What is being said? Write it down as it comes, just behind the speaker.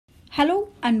Hello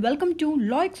and welcome to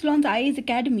Law Excellence IAS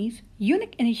Academy's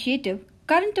unique initiative,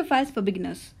 Current Affairs for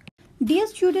Beginners. Dear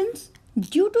students,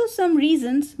 due to some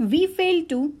reasons, we failed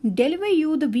to deliver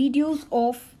you the videos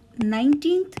of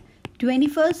 19th,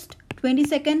 21st,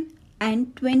 22nd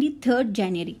and 23rd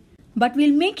January. But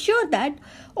we'll make sure that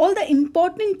all the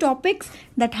important topics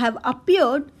that have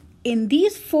appeared in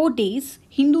these 4 days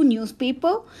Hindu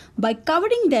newspaper by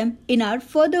covering them in our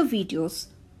further videos.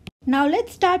 Now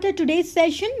let's start our today's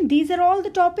session. These are all the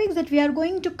topics that we are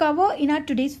going to cover in our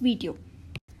today's video.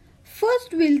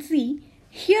 First we'll see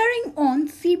hearing on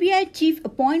CBI chief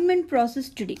appointment process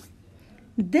today.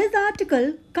 This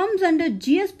article comes under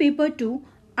GS paper 2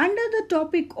 under the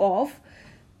topic of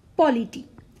polity.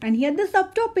 And here the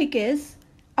subtopic is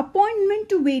appointment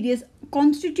to various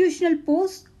constitutional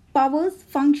posts, powers,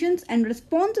 functions and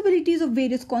responsibilities of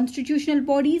various constitutional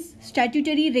bodies,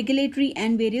 statutory, regulatory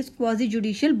and various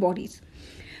quasi-judicial bodies.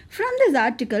 From this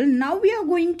article, now we are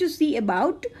going to see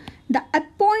about the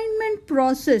appointment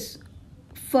process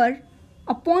for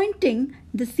appointing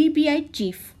the CBI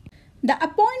chief. The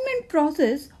appointment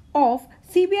process of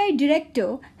CBI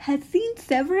director has seen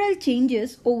several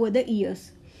changes over the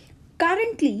years.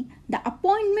 Currently, the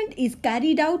appointment is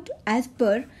carried out as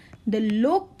per the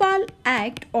Lokpal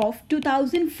Act of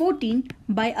 2014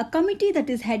 by a committee that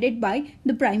is headed by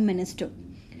the Prime Minister.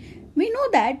 We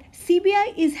know that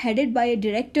CBI is headed by a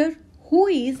director who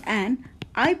is an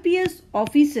IPS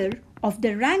officer of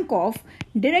the rank of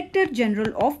Director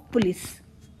General of Police.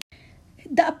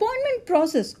 The appointment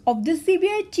process of the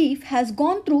CBI chief has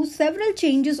gone through several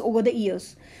changes over the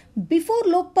years. Before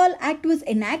Lokpal Act was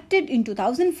enacted in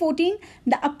 2014,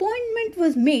 the appointment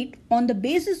was made on the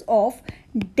basis of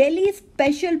Delhi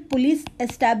Special Police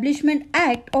Establishment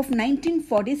Act of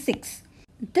 1946.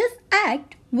 This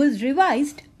act was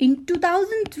revised in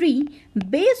 2003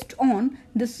 based on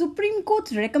the Supreme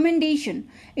Court's recommendation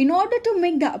in order to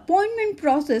make the appointment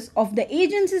process of the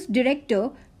agency's director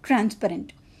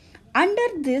transparent. Under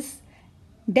this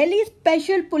Delhi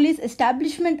Special Police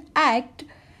Establishment Act,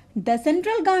 the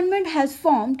central government has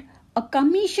formed a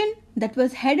commission that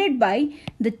was headed by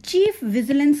the Chief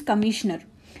Vigilance Commissioner.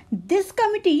 This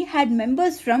committee had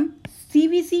members from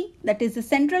CVC, that is the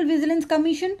Central Vigilance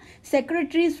Commission,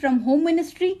 secretaries from Home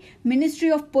Ministry, Ministry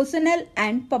of Personnel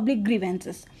and Public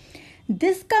Grievances.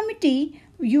 This committee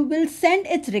will send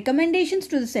its recommendations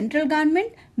to the central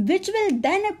government, which will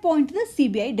then appoint the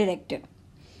CBI director.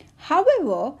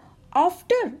 However,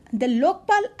 after the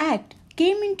Lokpal Act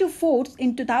came into force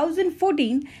in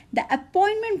 2014, the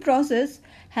appointment process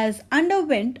has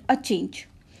underwent a change.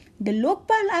 The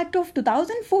Lokpal Act of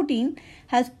 2014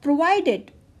 has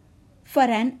provided for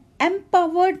an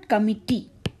empowered committee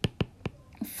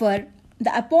for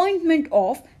the appointment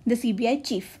of the CBI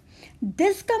chief.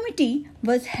 This committee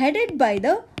was headed by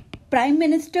the Prime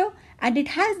Minister and it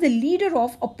has the leader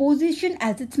of opposition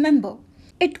as its member.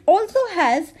 It also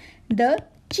has the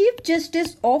Chief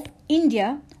Justice of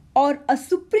India or a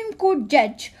Supreme Court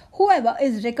judge, whoever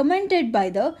is recommended by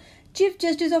the Chief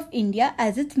Justice of India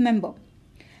as its member.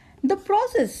 The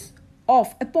process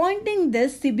of appointing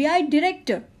this CBI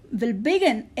director will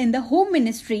begin in the Home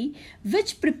Ministry,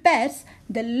 which prepares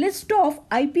the list of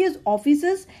IPS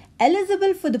officers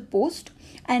eligible for the post,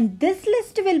 and this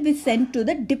list will be sent to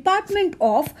the Department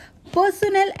of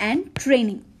Personnel and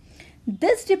Training.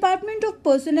 This Department of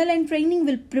Personnel and Training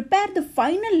will prepare the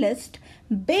final list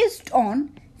based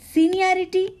on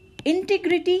seniority,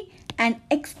 integrity and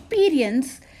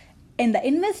experience in the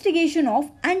investigation of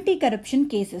anti-corruption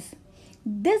cases.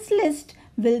 This list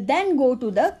will then go to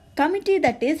the committee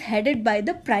that is headed by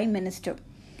the Prime Minister,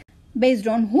 based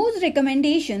on whose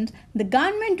recommendations the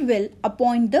government will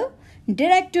appoint the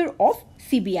director of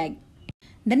CBI.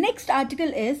 The next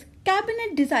article is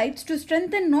Cabinet decides to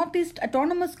strengthen Northeast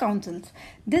Autonomous Councils.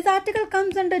 This article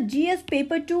comes under GS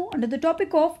paper 2 under the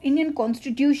topic of Indian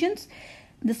Constitutions.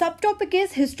 The subtopic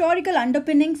is historical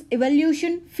underpinnings,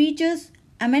 evolution, features,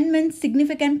 amendments,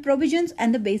 significant provisions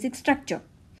and the basic structure.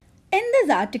 In this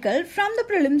article, from the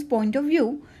prelims point of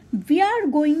view, we are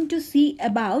going to see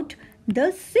about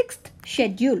the 6th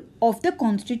schedule of the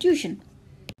Constitution.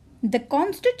 The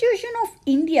Constitution of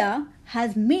India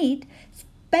has made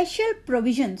special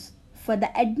provisions for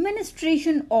the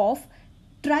administration of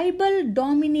tribal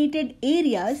dominated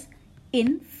areas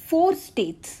in 4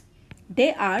 states.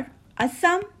 They are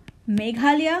Assam,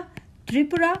 Meghalaya,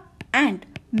 Tripura and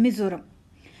Mizoram.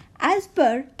 As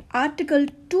per Article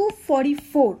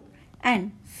 244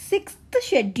 and 6th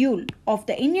schedule of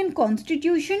the Indian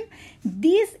Constitution,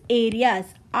 these areas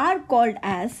are called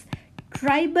as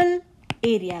tribal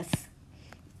areas,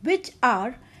 which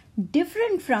are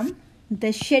different from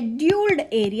the scheduled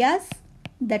areas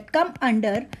that come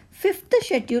under 5th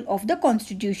schedule of the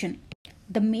Constitution.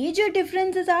 The major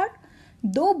differences are,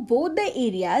 though both the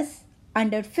areas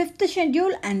under 5th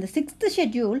schedule and the 6th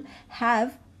schedule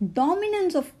have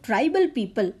dominance of tribal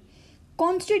people,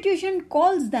 Constitution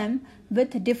calls them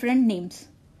with different names.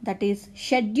 That is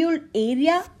scheduled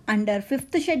area under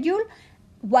 5th schedule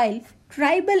while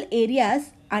tribal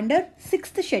areas under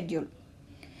 6th schedule.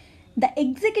 The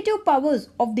executive powers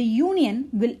of the Union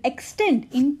will extend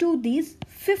into these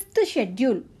 5th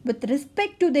schedule with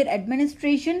respect to their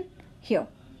administration here.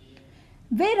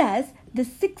 Whereas the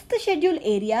 6th schedule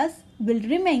areas will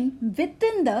remain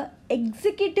within the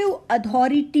executive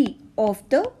authority of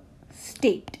the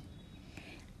state.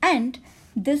 And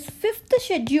this 5th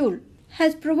schedule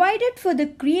has provided for the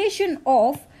creation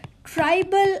of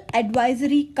Tribal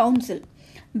Advisory Council,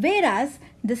 whereas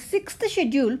the 6th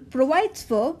schedule provides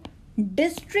for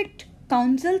district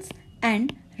councils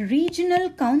and regional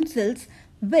councils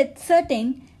with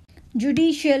certain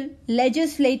judicial,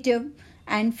 legislative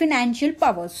and financial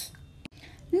powers.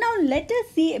 Now let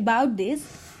us see about this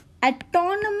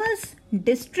autonomous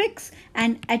districts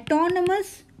and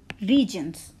autonomous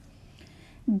regions.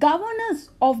 Governors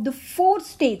of the 4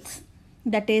 states,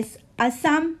 that is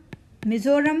Assam,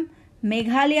 Mizoram,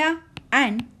 Meghalaya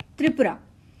and Tripura,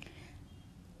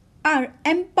 are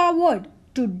empowered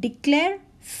to declare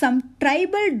some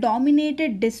tribal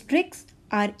dominated districts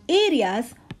or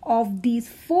areas of these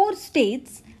 4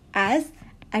 states as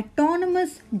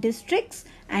autonomous districts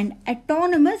and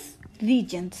autonomous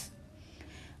regions.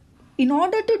 In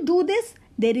order to do this,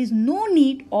 there is no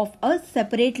need of a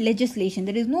separate legislation.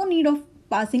 There is no need of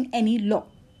passing any law.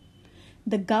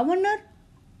 The governor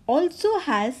also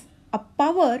has a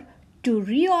power to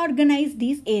reorganize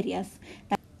these areas.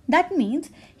 That means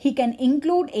he can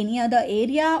include any other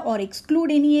area or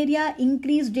exclude any area,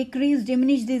 increase, decrease,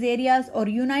 diminish these areas, or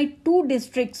unite 2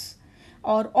 districts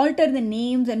or alter the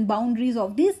names and boundaries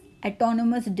of these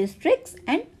autonomous districts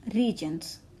and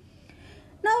regions.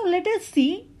 Now let us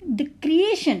see the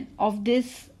creation of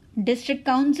these district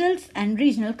councils and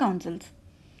regional councils.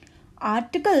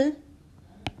 Article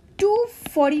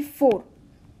 244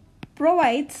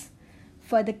 provides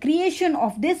for the creation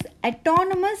of this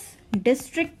autonomous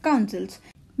district councils,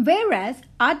 whereas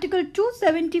Article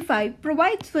 275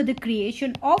 provides for the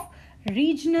creation of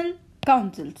regional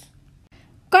councils.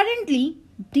 Currently,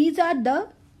 these are the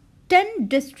 10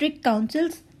 district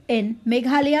councils in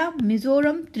Meghalaya,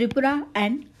 Mizoram, Tripura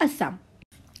and Assam.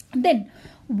 Then,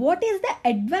 what is the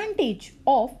advantage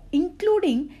of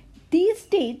including these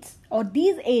states or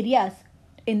these areas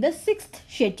in the 6th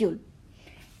schedule?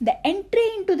 The entry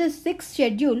into the 6th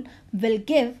schedule will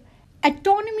give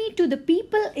autonomy to the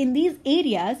people in these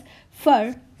areas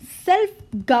for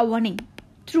self-governing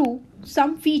through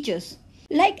some features.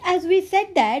 Like as we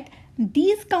said that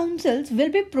these councils will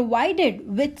be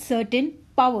provided with certain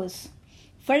powers.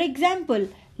 For example,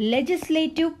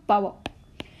 legislative power.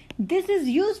 This is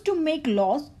used to make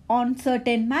laws on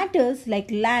certain matters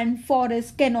like land,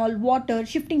 forest, canal, water,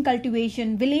 shifting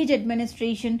cultivation, village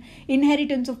administration,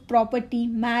 inheritance of property,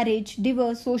 marriage,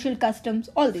 divorce, social customs,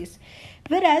 all this.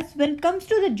 Whereas when it comes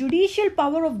to the judicial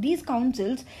power of these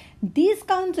councils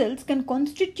can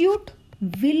constitute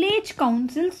village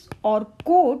councils or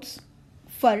courts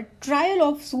for trial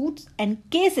of suits and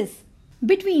cases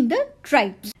between the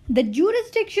tribes. The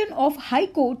jurisdiction of high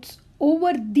courts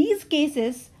over these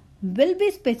cases will be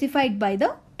specified by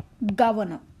the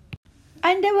governor.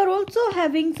 And they were also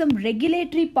having some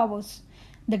regulatory powers.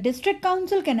 The district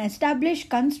council can establish,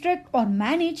 construct or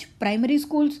manage primary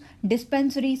schools,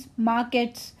 dispensaries,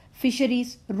 markets,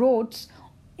 fisheries, roads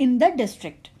in the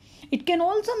district. It can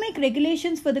also make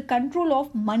regulations for the control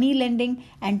of money lending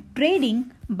and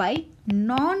trading by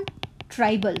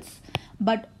non-tribals.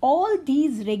 But all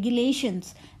these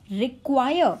regulations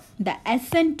require the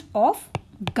assent of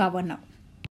governor.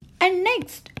 And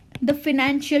next, the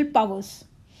financial powers.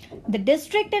 The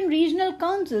district and regional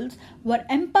councils were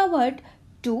empowered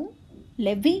to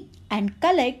levy and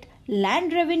collect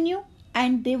land revenue,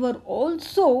 and they were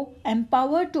also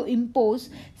empowered to impose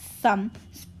some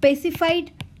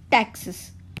specified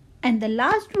taxes. And the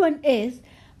last one is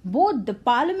both the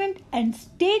parliament and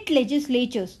state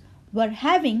legislatures were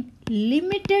having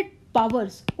limited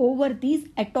powers over these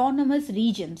autonomous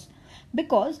regions,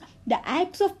 because the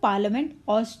acts of parliament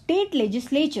or state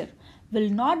legislature will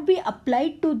not be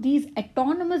applied to these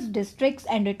autonomous districts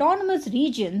and autonomous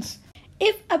regions.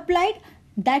 If applied,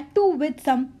 that too with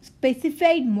some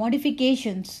specified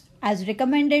modifications as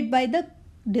recommended by the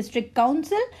district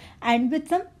council and with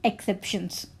some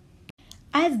exceptions.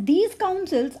 As these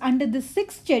councils under the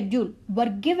 6th schedule were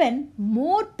given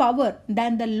more power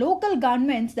than the local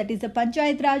governments, that is the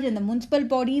Panchayat Raj and the municipal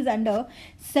bodies under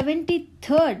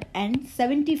 73rd and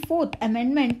 74th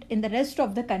amendment in the rest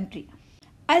of the country.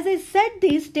 As I said,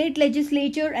 the state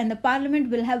legislature and the parliament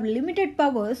will have limited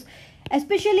powers,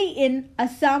 especially in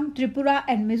Assam, Tripura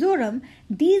and Mizoram.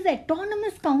 These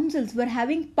autonomous councils were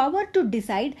having power to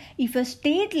decide if a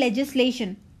state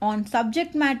legislation on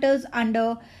subject matters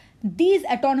under these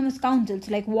autonomous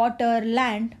councils like water,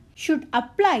 land should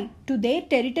apply to their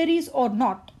territories or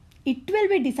not. It will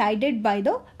be decided by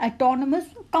the autonomous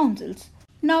councils.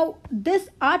 Now, this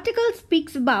article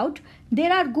speaks about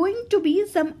there are going to be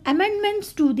some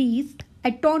amendments to these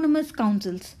autonomous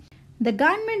councils. The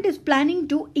government is planning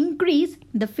to increase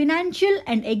the financial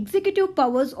and executive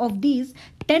powers of these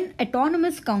 10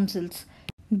 autonomous councils.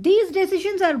 These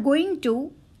decisions are going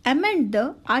to amend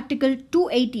the Article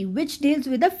 280, which deals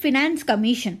with the Finance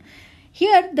Commission.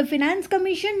 Here, the Finance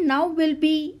Commission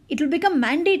it will become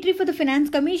mandatory for the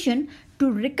Finance Commission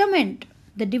to recommend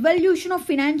the devolution of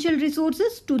financial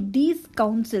resources to these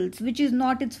councils, which is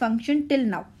not its function till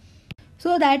now.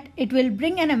 So that it will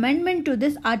bring an amendment to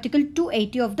this Article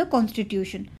 280 of the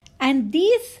Constitution. And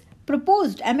these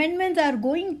proposed amendments are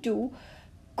going to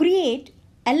create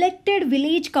elected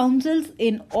village councils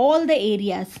in all the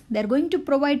areas. They are going to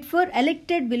provide for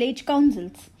elected village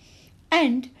councils.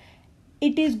 And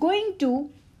it is going to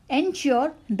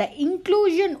ensure the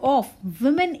inclusion of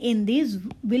women in these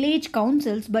village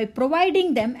councils by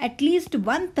providing them at least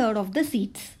 1/3 of the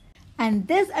seats. And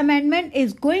this amendment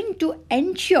is going to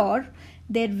ensure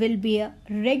there will be a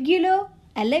regular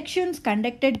elections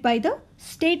conducted by the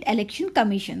state election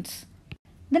commissions.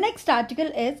 The next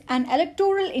article is an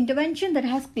electoral intervention that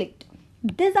has clicked.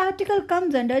 This article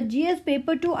comes under GS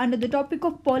paper 2 under the topic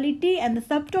of polity, and the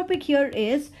subtopic here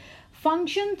is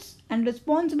functions and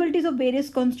responsibilities of various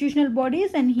constitutional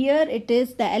bodies, and here it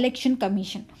is the election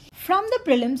commission. From the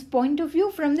prelims point of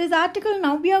view, from this article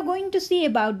now we are going to see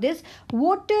about this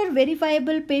voter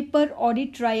verifiable paper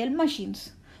audit trial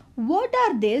machines. What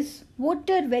are these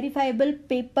voter verifiable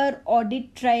paper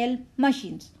audit trial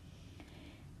machines?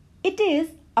 It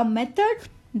is a method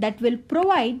that will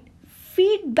provide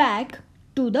feedback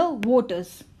to the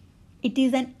voters. It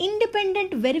is an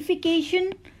independent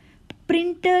verification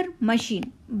printer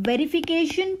machine.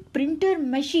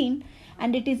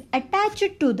 And it is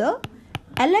attached to the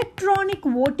electronic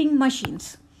voting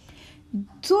machines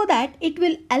so that it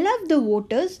will allow the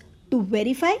voters to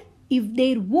verify if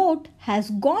their vote has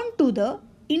gone to the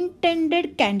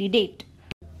intended candidate.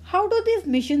 How do these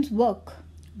machines work?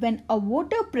 When a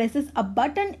voter presses a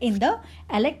button in the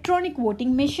electronic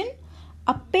voting machine,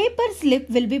 a paper slip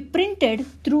will be printed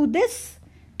through this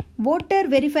voter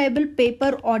verifiable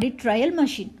paper audit trial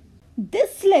machine.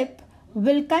 This slip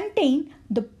will contain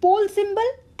the poll symbol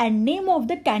and name of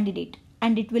the candidate,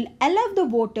 and it will allow the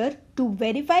voter to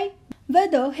verify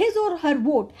whether his or her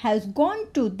vote has gone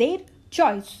to their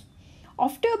choice.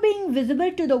 After being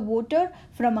visible to the voter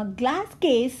from a glass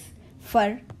case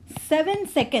for 7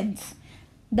 seconds,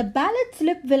 the ballot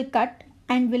slip will cut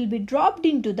and will be dropped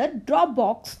into the drop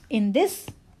box in this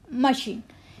machine,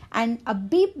 and a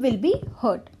beep will be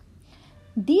heard.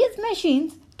 These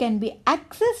machines can be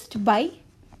accessed by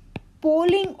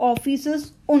polling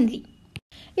officers only.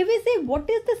 If we say what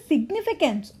is the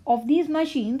significance of these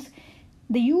machines,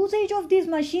 the usage of these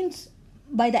machines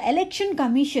by the election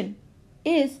commission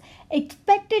is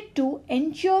expected to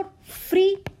ensure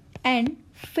free and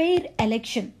fair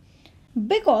election,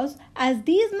 because as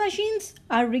these machines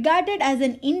are regarded as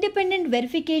an independent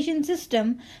verification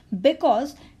system,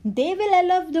 because they will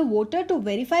allow the voter to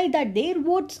verify that their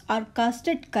votes are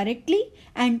casted correctly,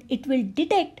 and it will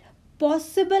detect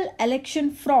possible election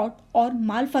fraud or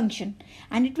malfunction,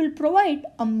 and it will provide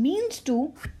a means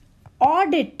to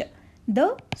audit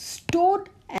the stored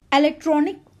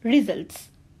electronic results.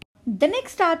 The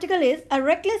next article is a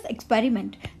reckless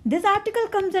experiment. This article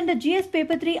comes under GS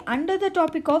paper 3 under the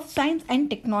topic of science and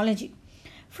technology.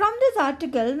 From this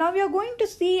article, now we are going to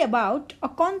see about a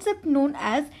concept known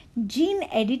as gene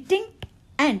editing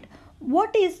and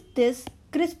what is this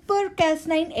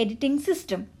CRISPR-Cas9 editing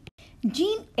system.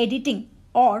 Gene editing,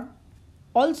 or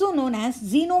also known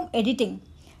as genome editing,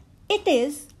 it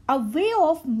is a way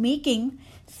of making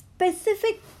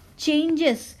specific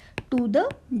changes to the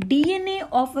DNA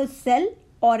of a cell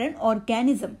or an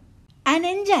organism. An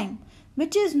enzyme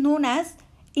which is known as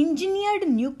engineered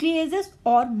nucleases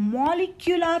or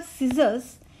molecular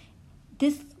scissors,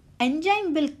 this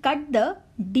enzyme will cut the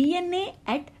DNA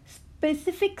at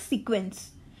specific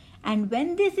sequence, and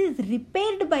when this is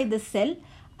repaired by the cell,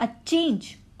 a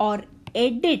change or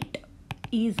edit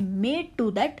is made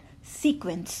to that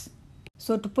sequence.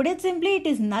 So to put it simply, it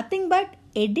is nothing but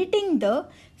editing the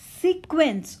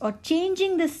sequence or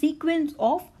changing the sequence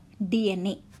of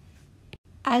DNA.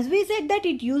 As we said that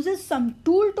it uses some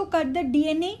tool to cut the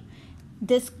DNA,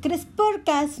 this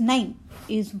CRISPR-Cas9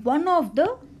 is one of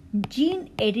the gene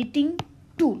editing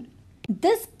tool.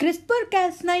 This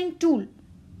CRISPR-Cas9 tool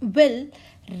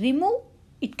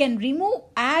can remove,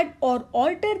 add or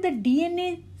alter the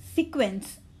DNA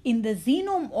sequence in the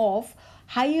genome of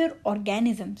higher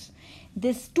organisms.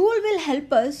 This tool will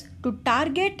help us to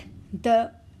target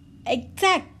the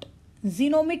exact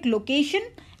genomic location,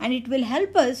 and it will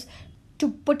help us to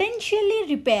potentially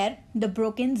repair the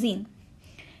broken gene.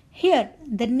 Here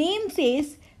the name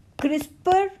says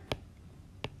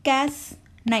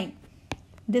CRISPR-Cas9.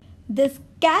 This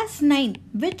Cas9,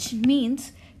 which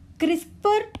means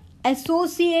CRISPR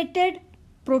associated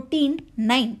protein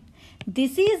 9.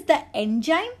 This is the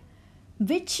enzyme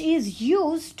which is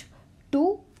used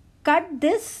to cut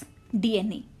this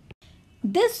DNA.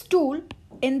 This tool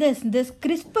in this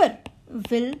CRISPR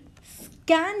will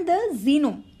scan the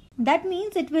genome. That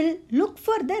means it will look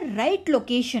for the right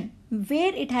location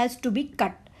where it has to be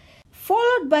cut,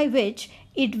 followed by which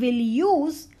it will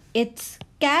use its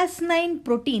Cas9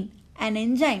 protein, an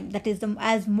enzyme that is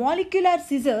as molecular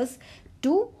scissors,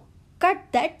 to cut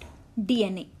that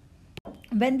DNA.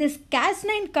 When this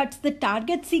Cas9 cuts the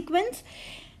target sequence,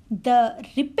 the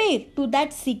repair to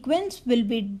that sequence will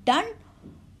be done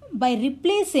by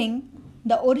replacing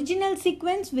the original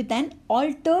sequence with an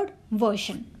altered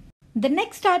version. The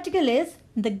next article is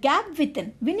the gap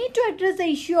within. We need to address the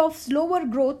issue of slower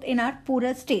growth in our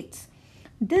poorer states.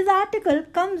 This article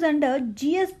comes under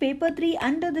GS paper 3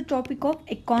 under the topic of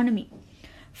economy.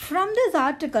 From this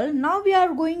article, now we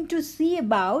are going to see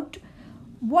about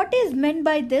what is meant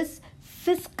by this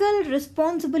Fiscal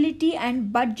Responsibility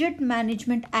and Budget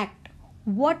Management Act.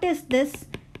 What is this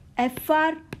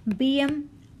FRBM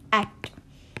Act?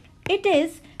 It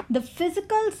is the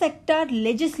fiscal sector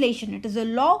legislation. It is a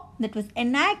law that was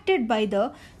enacted by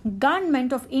the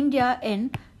Government of India in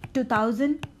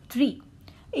 2003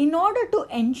 in order to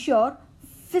ensure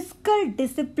fiscal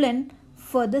discipline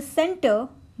for the center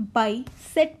by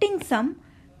setting some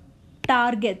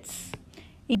targets.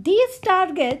 These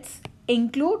targets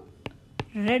include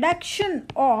reduction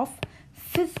of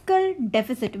fiscal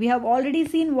deficit. We have already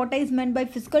seen what is meant by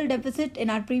fiscal deficit in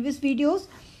our previous videos,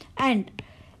 and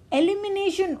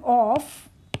elimination of,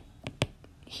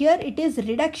 here it is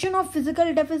reduction of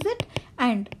fiscal deficit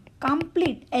and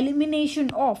complete elimination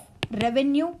of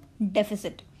revenue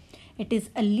deficit. It is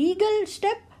a legal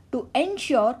step to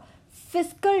ensure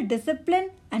fiscal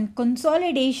discipline and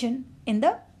consolidation in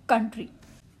the country.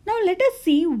 Now let us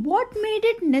see what made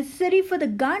it necessary for the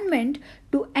government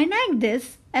to enact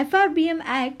this FRBM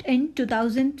Act in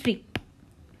 2003.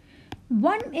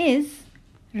 One is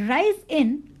rise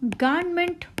in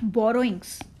government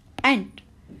borrowings and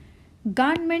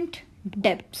government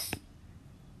debts.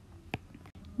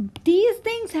 These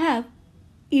things have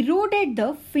eroded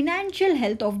the financial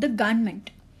health of the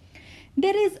government.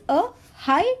 There is a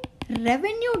high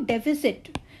revenue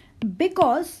deficit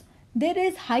because there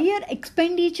is higher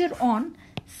expenditure on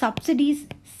subsidies,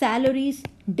 salaries,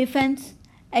 defense,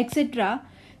 etc.,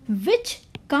 which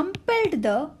compelled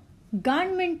the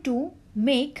government to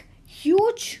make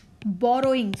huge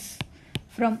borrowings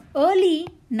from early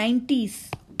 90s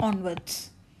onwards.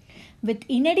 With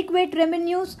inadequate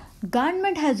revenues,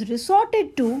 government has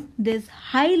resorted to this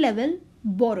high level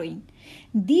borrowing.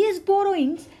 These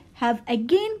borrowings have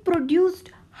again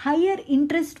produced higher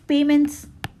interest payments.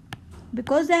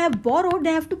 Because they have borrowed,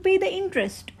 they have to pay the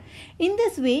interest. In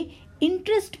this way,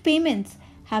 interest payments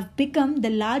have become the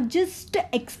largest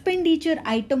expenditure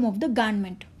item of the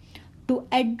government. To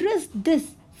address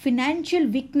this financial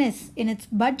weakness in its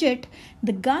budget,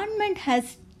 the government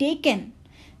has taken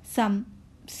some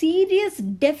serious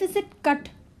deficit cut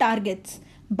targets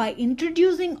by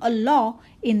introducing a law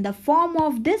in the form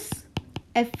of this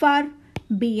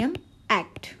FRBM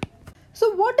Act.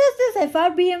 So what does this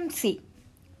FRBM say?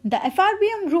 The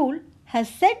FRBM rule has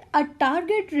set a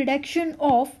target reduction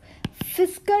of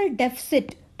fiscal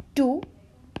deficit to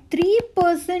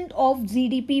 3% of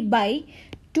GDP by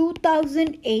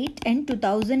 2008 and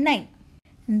 2009.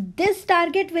 This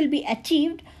target will be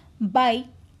achieved by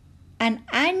an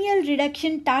annual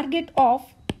reduction target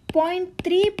of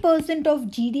 0.3% of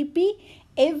GDP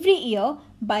every year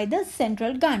by the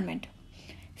central government.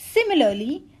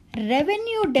 Similarly,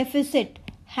 revenue deficit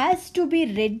has to be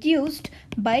reduced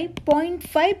by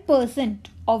 0.5%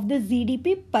 of the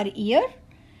GDP per year,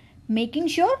 making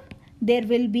sure there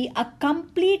will be a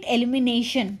complete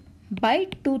elimination by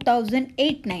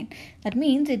 2008-9. That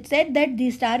means it said that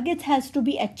these targets has to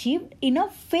be achieved in a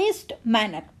phased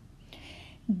manner.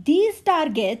 These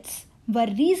targets were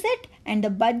reset and the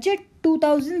budget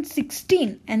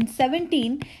 2016 and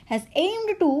 17 has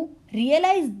aimed to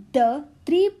realize the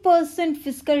 3%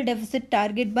 fiscal deficit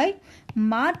target by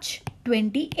March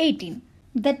 2018.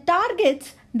 The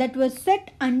targets that were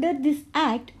set under this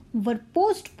act were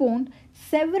postponed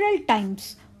several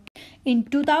times. In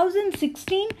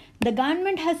 2016, the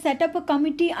government has set up a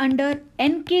committee under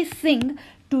N.K. Singh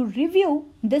to review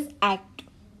this act.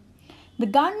 The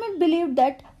government believed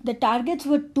that the targets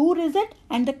were too rigid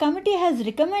and the committee has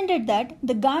recommended that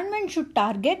the government should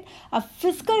target a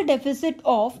fiscal deficit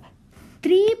of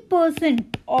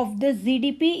 3% of the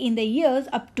GDP in the years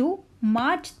up to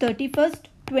March 31st,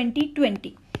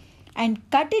 2020 and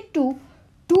cut it to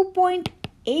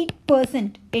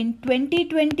 2.8% in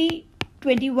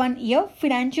 2020-21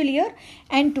 financial year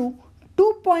and to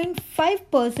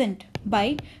 2.5%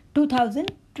 by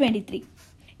 2023.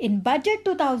 In budget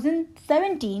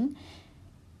 2017,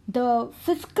 the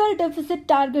fiscal deficit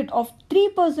target of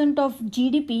 3% of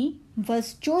GDP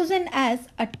was chosen as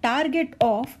a target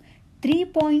of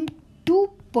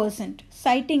 3.2%,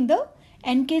 citing the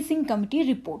N.K. Singh Committee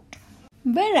report.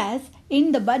 Whereas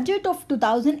in the budget of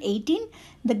 2018,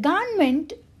 the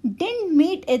government didn't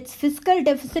meet its fiscal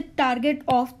deficit target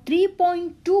of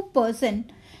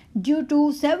 3.2% due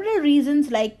to several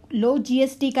reasons like low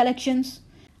GST collections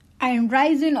and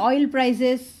rise in oil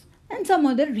prices and some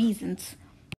other reasons.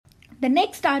 The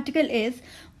next article is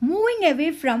moving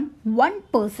away from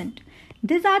 1%.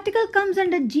 This article comes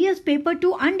under GS paper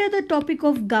 2 under the topic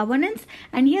of governance,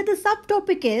 and here the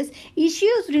subtopic is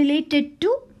issues related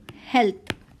to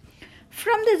health.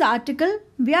 From this article,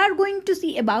 we are going to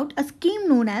see about a scheme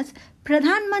known as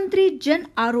Pradhan Mantri Jan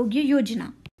Arogya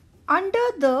Yojana.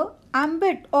 Under the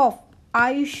ambit of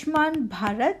Ayushman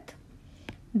Bharat,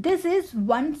 this is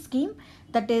one scheme,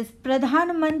 that is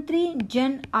Pradhan Mantri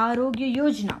Jan Arogya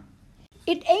Yojana.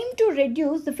 It aimed to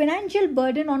reduce the financial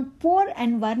burden on poor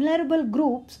and vulnerable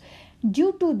groups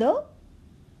due to the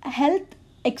health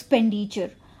expenditure,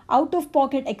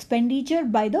 out-of-pocket expenditure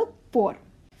by the poor.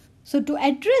 So to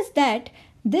address that,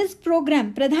 this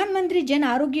program, Pradhan Mantri Jan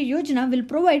Arogya Yojana, will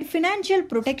provide financial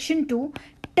protection to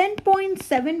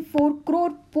 10.74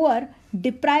 crore poor,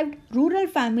 deprived rural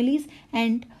families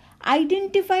and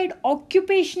identified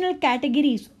occupational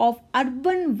categories of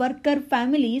urban worker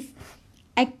families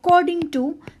according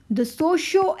to the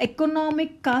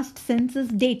socio-economic caste census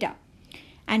data,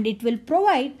 and it will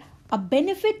provide a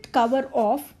benefit cover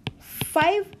of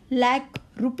 5 lakh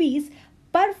rupees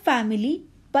per family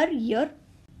per year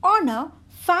on a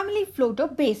family floater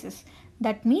basis.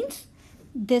 That means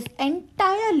this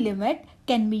entire limit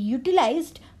can be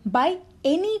utilized by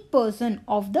any person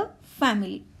of the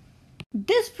family.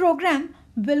 This program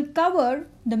will cover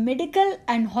the medical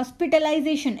and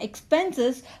hospitalization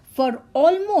expenses for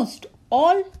almost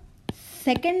all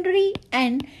secondary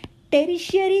and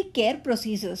tertiary care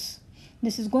procedures.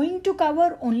 This is going to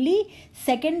cover only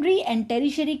secondary and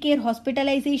tertiary care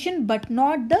hospitalization but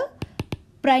not the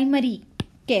primary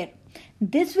care.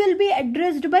 This will be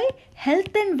addressed by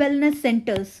health and wellness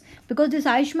centers because this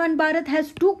Ayushman Bharat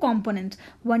has two components.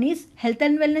 One is health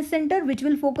and wellness center which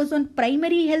will focus on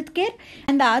primary health care,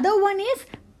 and the other one is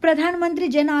Pradhan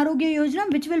Mantri Jan Arogya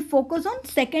Yojana which will focus on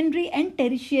secondary and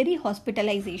tertiary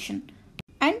hospitalization.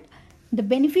 And the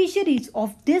beneficiaries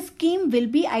of this scheme will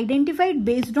be identified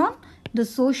based on the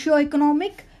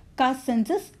socio-economic caste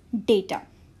census data.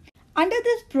 Under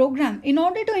this program, in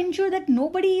order to ensure that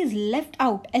nobody is left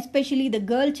out, especially the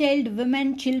girl child,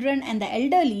 women, children and the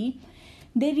elderly,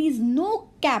 there is no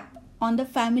cap on the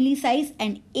family size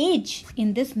and age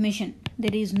in this mission.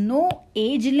 There is no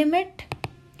age limit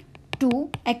to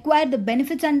acquire the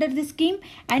benefits under this scheme,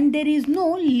 and there is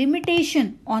no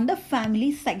limitation on the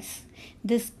family size.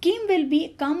 This scheme will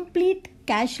be complete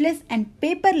cashless and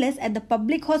paperless at the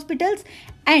public hospitals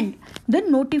and the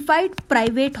notified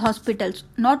private hospitals.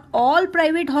 Not all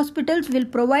private hospitals will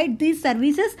provide these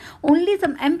services. Only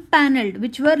some empaneled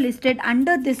which were listed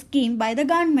under this scheme by the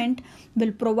government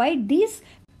will provide these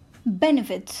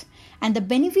benefits. And the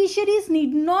beneficiaries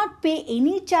need not pay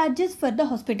any charges for the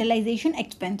hospitalization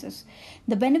expenses.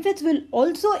 The benefits will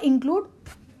also include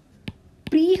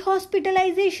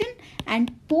pre-hospitalization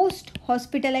and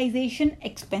post-hospitalization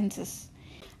expenses.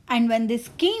 And when this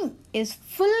scheme is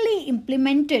fully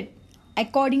implemented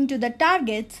according to the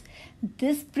targets,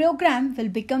 this program will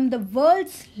become the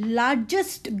world's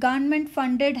largest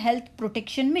government-funded health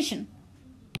protection mission.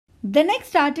 The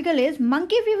next article is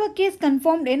Monkey Fever Case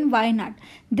Confirmed in Wayanad.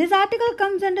 This article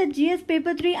comes under GS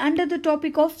Paper 3 under the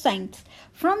topic of Science.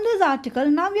 From this article,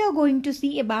 now we are going to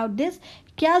see about this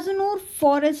Kazanur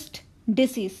Forest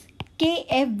Disease,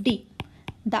 KFD.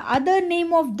 The other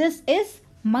name of this is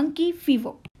monkey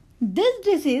fever. This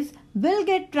disease will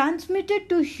get transmitted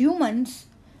to humans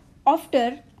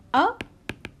after a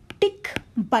tick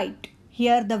bite.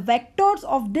 Here the vectors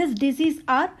of this disease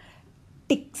are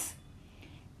ticks.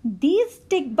 These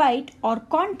tick bite or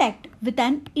contact with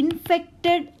an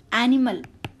infected animal,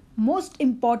 most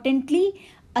importantly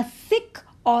a sick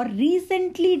or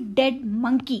recently dead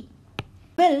monkey,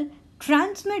 will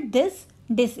transmit this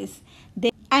disease.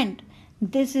 And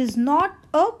this is not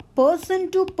a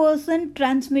person-to-person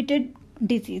transmitted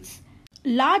disease.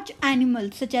 Large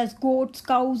animals such as goats,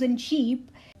 cows and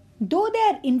sheep, though they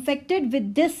are infected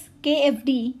with this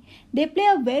KFD, they play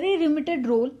a very limited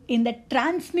role in the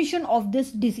transmission of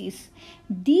this disease.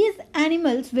 These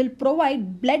animals will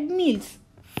provide blood meals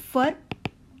for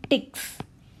ticks,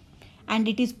 and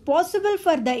it is possible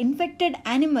for the infected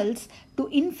animals to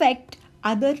infect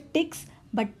other ticks,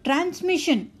 but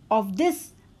transmission of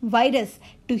this virus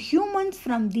to humans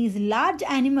from these large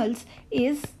animals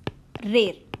is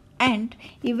rare, and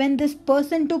even this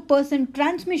person to person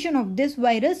transmission of this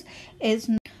virus is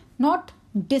not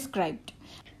described.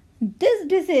 This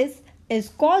disease is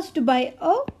caused by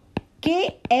a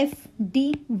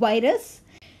KFD virus,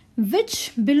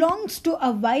 which belongs to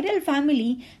a viral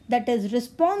family that is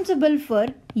responsible for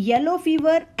yellow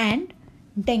fever and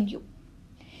dengue.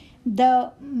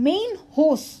 The main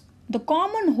hosts, the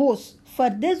common hosts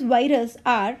for this virus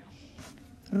are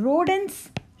rodents,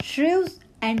 shrews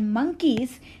and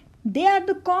monkeys. They are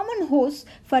the common hosts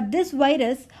for this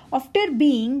virus after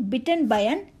being bitten by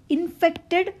an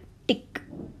infected tick.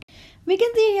 We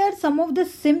can see here some of the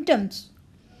symptoms.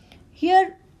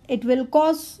 Here it will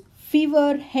cause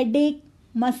fever, headache,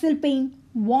 muscle pain,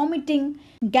 vomiting,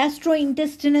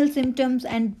 gastrointestinal symptoms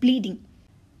and bleeding.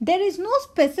 There is no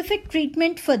specific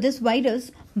treatment for this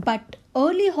virus, but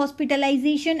early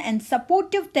hospitalization and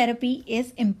supportive therapy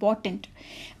is important.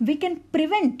 We can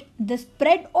prevent the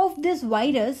spread of this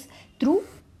virus through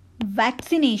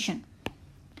vaccination.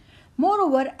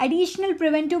 Moreover, additional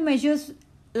preventive measures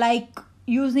like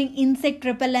using insect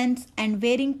repellents and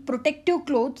wearing protective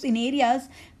clothes in areas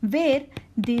where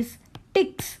these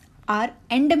ticks are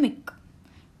endemic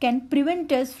can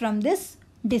prevent us from this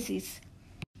disease.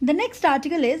 The next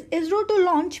article is ISRO to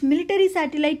launch military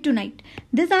satellite tonight.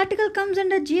 This article comes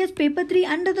under GS Paper 3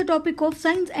 under the topic of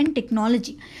Science and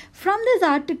Technology. From this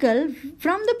article,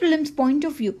 from the prelims point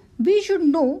of view, we should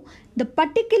know the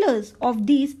particulars of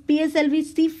these PSLV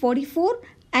C-44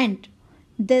 and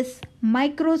this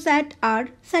Microsat-R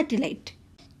satellite.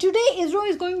 Today, ISRO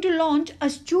is going to launch a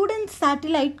student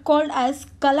satellite called as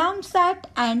Kalamsat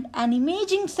and an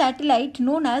imaging satellite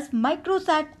known as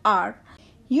Microsat-R.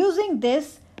 Using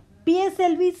this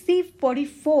PSLV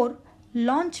C-44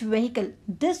 launch vehicle,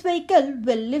 this vehicle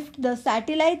will lift the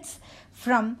satellites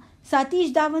from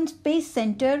Satish Dhawan Space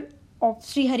Center of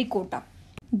Sriharikota.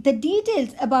 The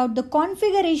details about the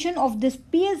configuration of this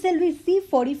PSLV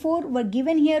C-44 were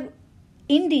given here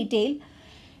in detail.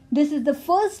 This is the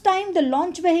first time the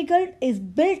launch vehicle is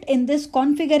built in this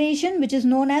configuration, which is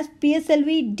known as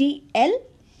PSLV-DL,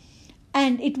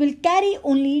 and it will carry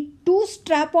only 2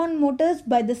 strap-on motors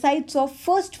by the sides of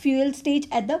first fuel stage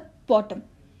at the bottom.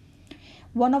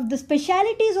 One of the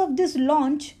specialities of this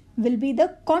launch will be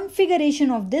the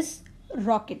configuration of this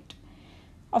rocket.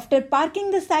 After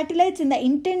parking the satellites in the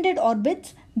intended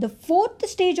orbits, the 4th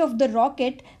stage of the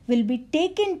rocket will be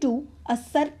taken to a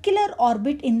circular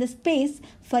orbit in the space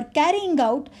for carrying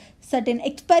out certain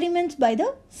experiments by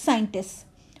the scientists.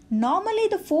 Normally,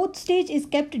 the 4th stage is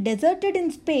kept deserted in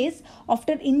space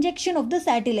after injection of the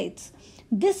satellites.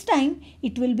 This time,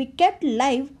 it will be kept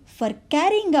live for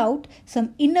carrying out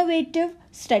some innovative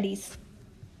studies.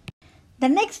 The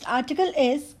next article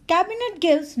is Cabinet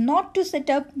gives nod to set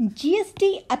up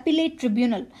GST Appellate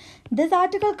Tribunal. This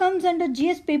article comes under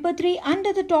GS Paper 3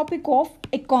 under the topic of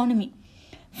Economy.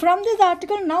 From this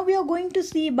article, now we are going to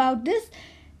see about this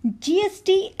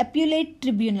GST Appellate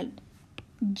Tribunal.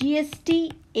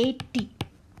 GST-AT.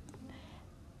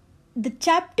 The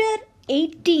chapter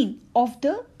 18 of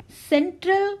the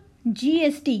Central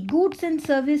GST Goods and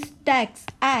Service Tax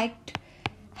Act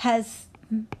has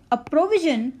a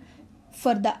provision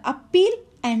for the appeal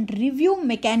and review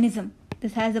mechanism.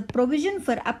 This has a provision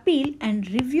for appeal and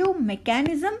review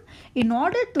mechanism in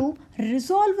order to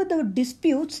resolve the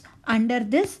disputes under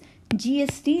this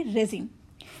GST regime.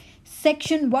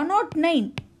 Section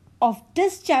 109 of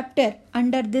this chapter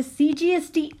under this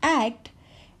CGST Act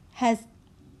has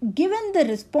given the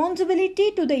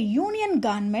responsibility to the union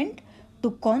government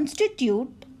to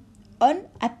constitute an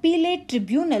appellate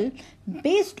tribunal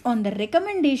based on the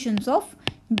recommendations of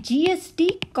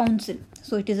GST Council.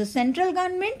 So it is a central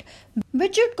government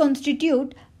which should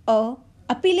constitute a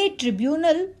appellate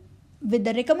tribunal with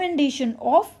the recommendation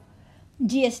of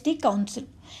GST Council.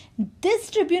 This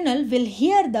tribunal will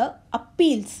hear the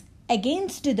appeals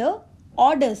against the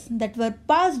orders that were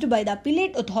passed by the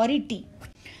appellate authority.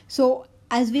 So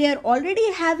as we are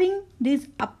already having these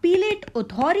appellate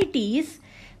authorities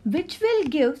which will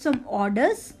give some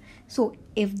orders, so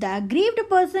if the aggrieved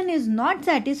person is not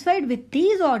satisfied with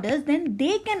these orders, then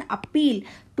they can appeal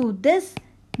to this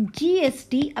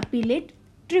GST appellate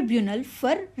tribunal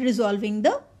for resolving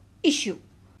the issue.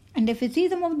 And if you see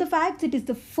some of the facts, it is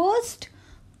the first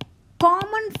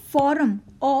common forum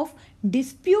of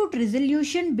dispute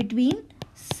resolution between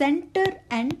center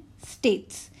and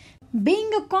states.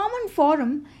 Being a common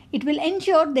forum, it will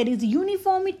ensure there is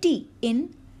uniformity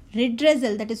in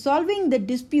redressal, that is solving the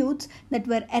disputes that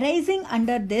were arising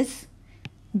under this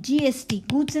GST,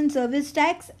 goods and service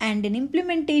tax, and an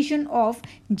implementation of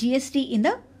GST in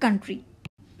the country.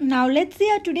 Now let's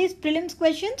see our today's prelims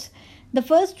questions. The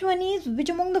first one is, which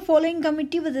among the following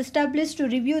committee was established to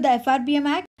review the FRBM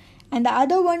Act? And the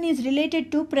other one is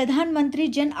related to Pradhan Mantri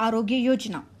Jan Arogya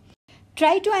Yojana.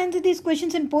 Try to answer these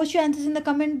questions and post your answers in the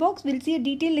comment box. We'll see a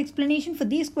detailed explanation for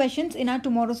these questions in our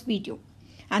tomorrow's video.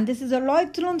 And this is our Law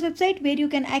Excellence website where you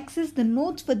can access the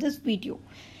notes for this video.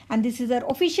 And this is our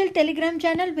official Telegram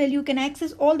channel where you can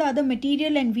access all the other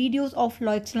material and videos of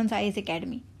Law Excellence IAS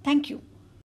Academy. Thank you.